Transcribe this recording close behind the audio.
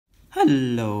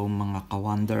Hello mga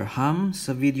ka-Wonderham!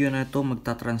 Sa video na ito,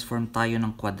 magta-transform tayo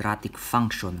ng quadratic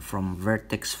function from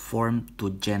vertex form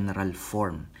to general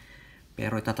form.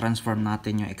 Pero ita-transform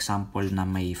natin yung example na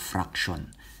may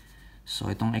fraction. So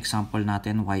itong example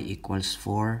natin, y equals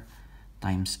 4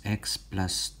 times x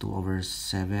plus 2 over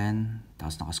 7,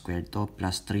 tapos naka-squared to,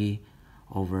 plus 3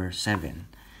 over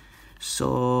 7. So,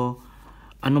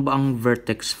 ano ba ang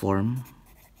vertex form?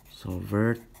 So,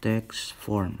 vertex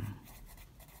form.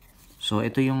 So,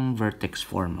 ito yung vertex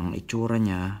form. Ang itsura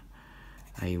niya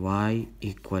ay y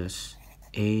equals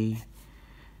a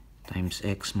times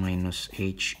x minus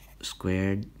h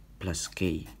squared plus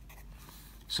k.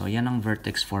 So, yan ang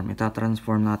vertex form.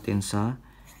 Ita-transform natin sa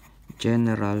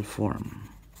general form.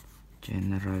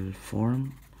 General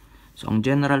form. So, ang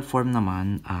general form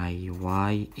naman ay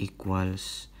y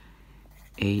equals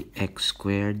ax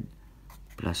squared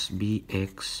plus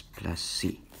bx plus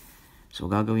c. So,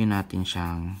 gagawin natin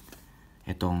siyang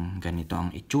itong ganito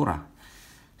ang itsura.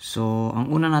 So,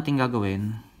 ang una natin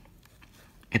gagawin,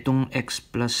 itong x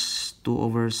plus 2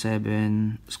 over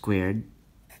 7 squared,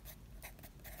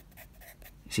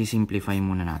 sisimplify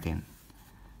muna natin.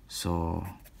 So,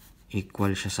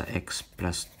 equal siya sa x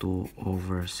plus 2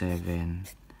 over 7.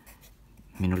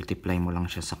 Minultiply mo lang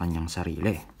siya sa kanyang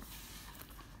sarili.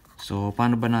 So,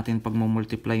 paano ba natin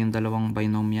pag-multiply yung dalawang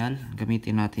binomial?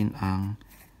 Gamitin natin ang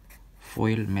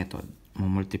FOIL method.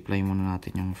 Multiply muna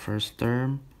natin yung first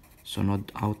term,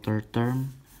 sunod outer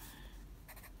term,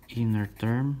 inner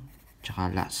term,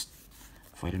 tsaka last.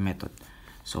 FOIL method.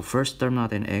 So, first term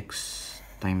natin x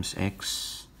times x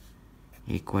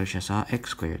equal siya sa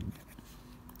x squared.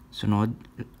 Sunod,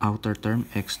 outer term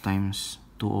x times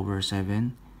 2 over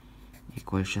 7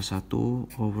 equal siya sa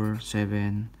 2 over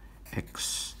 7x.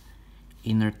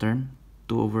 Inner term,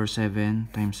 2 over 7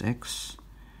 times x.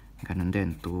 Ganun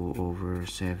din, 2 over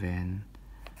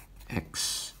 7x.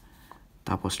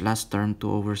 Tapos last term, 2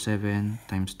 over 7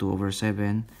 times 2 over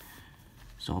 7.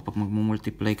 So kapag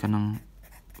magmumultiply ka ng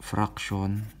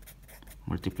fraction,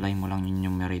 multiply mo lang yung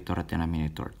numerator at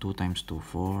denominator. 2 times 2,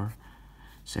 4.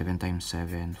 7 times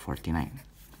 7, 49.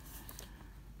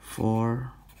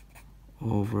 4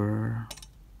 over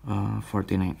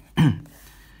 49.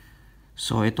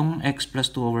 So itong x plus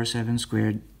 2 over 7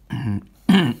 squared,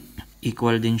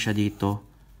 equal din siya dito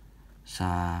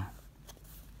sa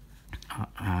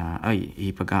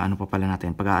ipag-aano pa pala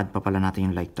natin, pag-a-add pa pala natin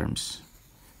yung like terms.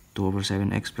 2 over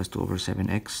 7x plus 2 over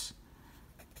 7x.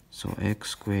 So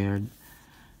x squared.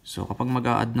 So kapag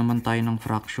mag-a-add naman tayo ng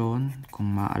fraction,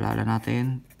 kung maalala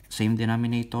natin, same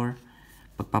denominator,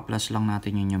 pagpa-plus lang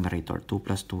natin yung numerator. 2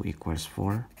 plus 2 equals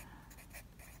 4.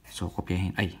 So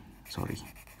kopyahin, 4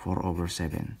 over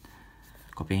 7.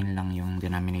 Kopyahin lang yung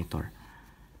denominator.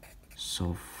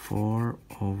 So, 4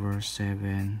 over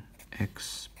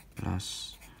 7x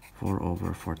plus 4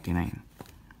 over 49.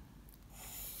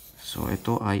 So,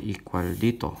 ito ay equal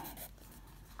dito.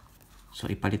 So,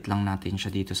 ipalit lang natin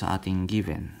siya dito sa ating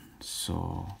given.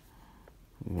 So,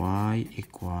 y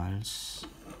equals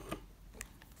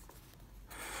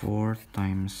 4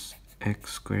 times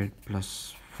x squared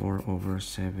plus 4 over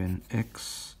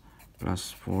 7x plus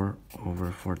 4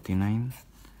 over 49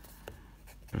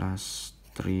 plus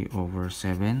 3 over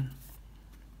 7.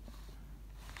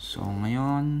 So,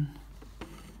 ngayon,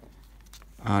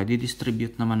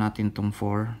 didistribute naman natin tong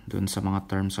 4 dun sa mga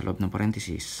terms sa loob ng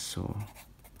parenthesis. So,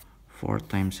 4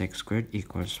 times x squared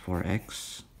equals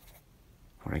 4x.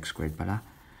 4x squared pala.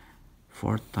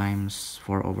 4 times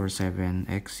 4 over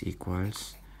 7x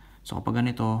equals. So, kapag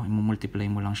ganito,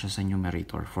 imumultiply mo lang siya sa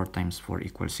numerator. 4 times 4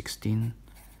 equals 16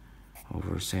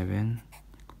 over 7.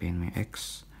 Kopyahin mo yung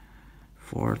x.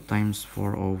 4 times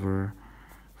 4 over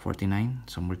 49.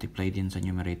 So, multiply din sa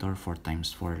numerator. 4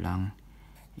 times 4 lang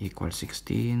equals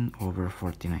 16 over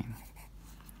 49.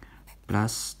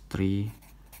 Plus 3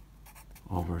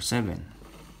 over 7.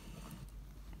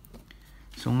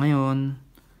 So, ngayon,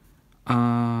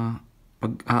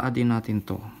 pag-a-addin natin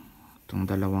itong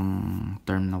dalawang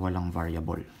term na walang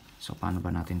variable. So, paano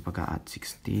ba natin pag-a-add?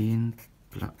 16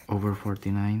 over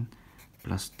 49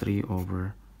 plus 3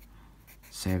 over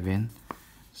 7.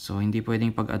 So, hindi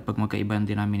pwedeng pag-add pag magkaiba ang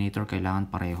denominator,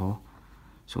 kailangan pareho.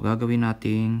 So, gagawin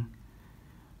natin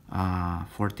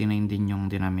 49 din yung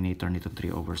denominator nito,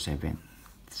 3 over 7.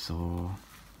 So,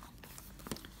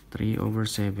 3 over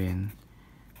 7,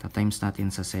 ta-times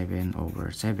natin sa 7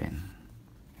 over 7.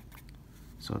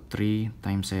 So, 3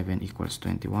 times 7 equals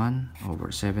 21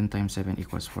 over 7 times 7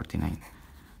 equals 49.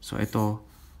 So, ito,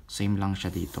 same lang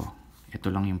siya dito. Ito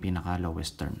lang yung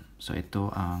pinaka-lowest term. So,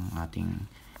 ito ang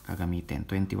ating gagamitin,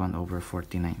 21 over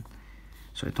 49.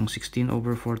 So, itong 16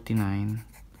 over 49,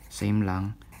 same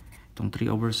lang. Itong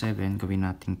 3 over 7, gawin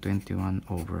natin 21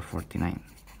 over 49.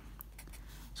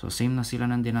 So, same na sila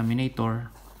ng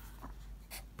denominator.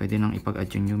 Pwede nang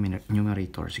ipag-add yung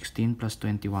numerator. 16 plus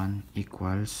 21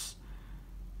 equals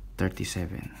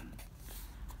 37.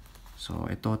 So,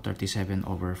 ito 37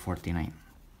 over 49.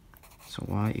 So,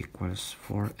 y equals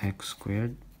 4x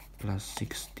squared plus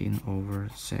 16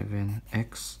 over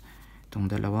 7x.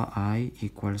 Itong dalawa ay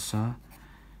equal sa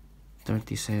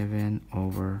 37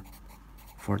 over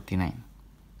 49.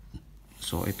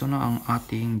 So, ito na ang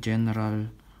ating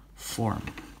general form.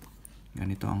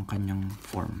 Ganito ang kanyang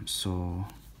form. So,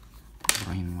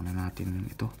 burahin muna natin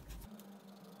ito.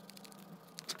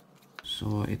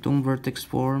 So, itong vertex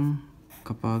form,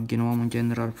 kapag ginawa mong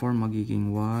general form, magiging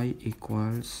y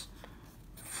equals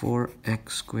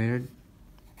 4x squared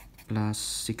plus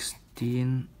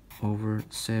 16 over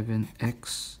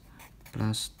 7x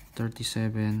plus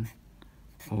 37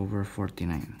 over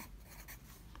 49.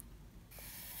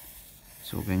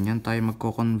 So, ganyan tayo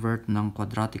magko-convert ng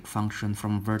quadratic function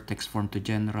from vertex form to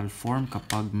general form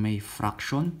kapag may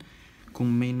fraction.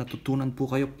 Kung may natutunan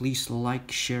po kayo, please like,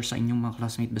 share sa inyong mga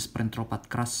classmate, best friend, tropa at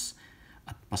crush.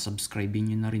 At pasubscribe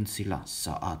nyo na rin sila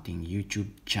sa ating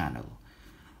YouTube channel.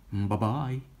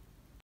 Bye-bye!